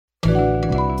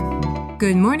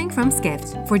Good morning from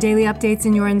Skift. For daily updates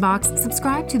in your inbox,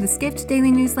 subscribe to the Skift Daily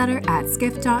newsletter at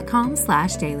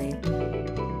skift.com/daily.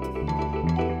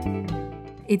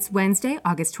 It's Wednesday,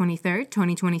 August 23rd,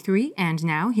 2023, and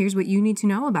now here's what you need to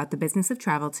know about the business of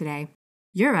travel today.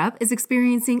 Europe is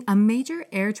experiencing a major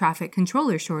air traffic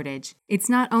controller shortage. It's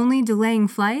not only delaying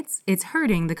flights, it's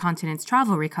hurting the continent's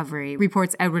travel recovery,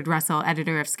 reports Edward Russell,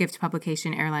 editor of Skift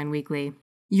publication Airline Weekly.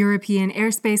 European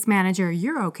airspace manager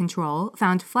Eurocontrol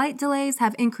found flight delays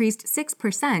have increased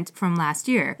 6% from last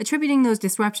year, attributing those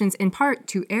disruptions in part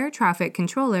to air traffic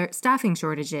controller staffing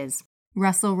shortages.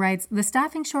 Russell writes, the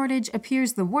staffing shortage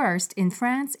appears the worst in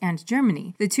France and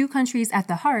Germany, the two countries at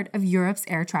the heart of Europe's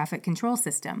air traffic control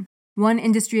system. One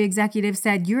industry executive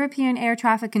said European air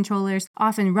traffic controllers,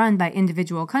 often run by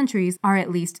individual countries, are at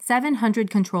least 700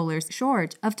 controllers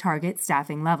short of target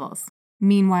staffing levels.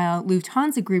 Meanwhile,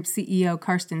 Lufthansa Group CEO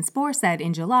Carsten Spohr said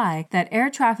in July that air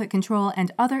traffic control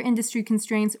and other industry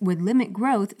constraints would limit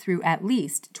growth through at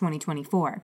least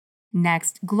 2024.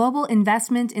 Next, global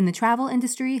investment in the travel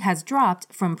industry has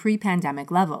dropped from pre-pandemic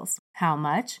levels. How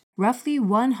much? Roughly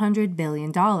 $100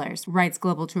 billion, writes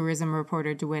global tourism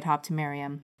reporter DeWitt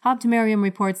Hoptemariam. Hoptemariam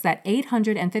reports that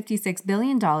 $856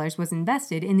 billion was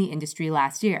invested in the industry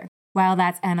last year. While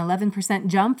that's an 11%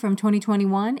 jump from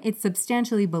 2021, it's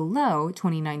substantially below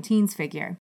 2019's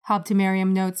figure.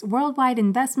 Hoptemariam notes worldwide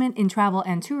investment in travel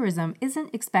and tourism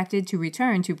isn't expected to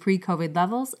return to pre-COVID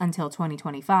levels until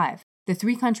 2025. The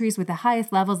three countries with the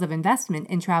highest levels of investment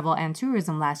in travel and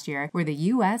tourism last year were the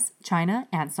US, China,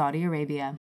 and Saudi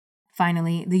Arabia.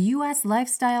 Finally, the U.S.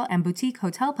 lifestyle and boutique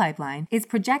hotel pipeline is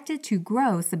projected to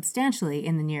grow substantially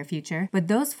in the near future, but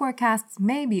those forecasts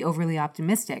may be overly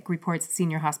optimistic, reports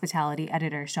senior hospitality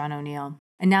editor Sean O'Neill.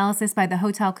 Analysis by the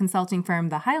hotel consulting firm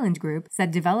The Highland Group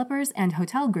said developers and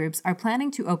hotel groups are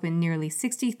planning to open nearly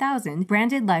 60,000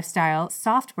 branded lifestyle,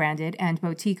 soft-branded, and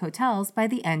boutique hotels by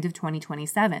the end of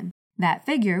 2027. That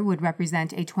figure would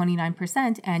represent a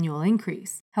 29% annual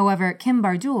increase. However, Kim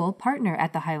Bardul, partner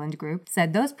at the Highland Group,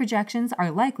 said those projections are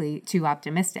likely too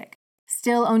optimistic.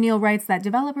 Still, O'Neill writes that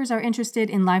developers are interested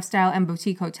in lifestyle and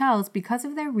boutique hotels because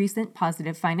of their recent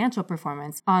positive financial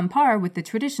performance, on par with the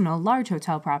traditional large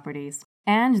hotel properties.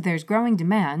 And there's growing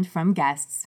demand from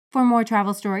guests. For more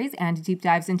travel stories and deep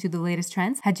dives into the latest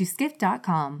trends, head to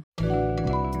skift.com.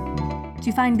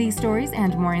 To find these stories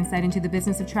and more insight into the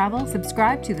business of travel,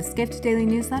 subscribe to the Skift Daily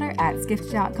newsletter at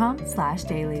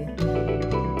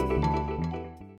skift.com/daily.